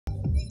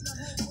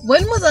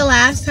When was the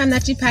last time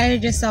that you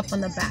patted yourself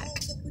on the back?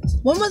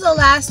 When was the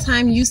last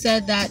time you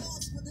said that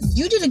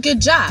you did a good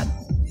job?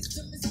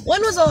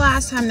 When was the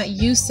last time that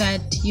you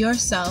said to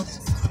yourself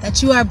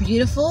that you are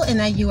beautiful and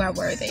that you are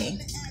worthy?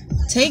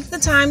 Take the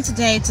time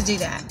today to do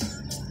that.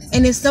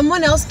 And if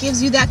someone else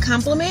gives you that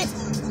compliment,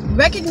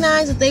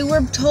 recognize that they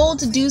were told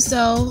to do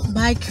so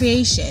by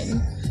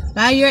creation,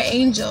 by your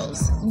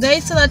angels. They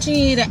said that you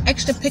needed an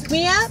extra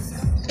pick-me-up,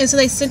 and so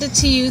they sent it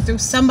to you through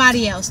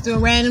somebody else, through a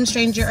random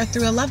stranger or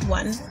through a loved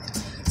one.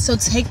 So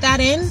take that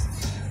in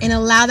and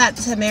allow that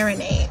to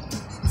marinate.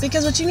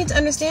 Because what you need to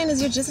understand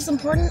is you're just as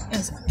important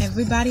as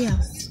everybody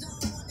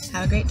else.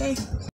 Have a great day.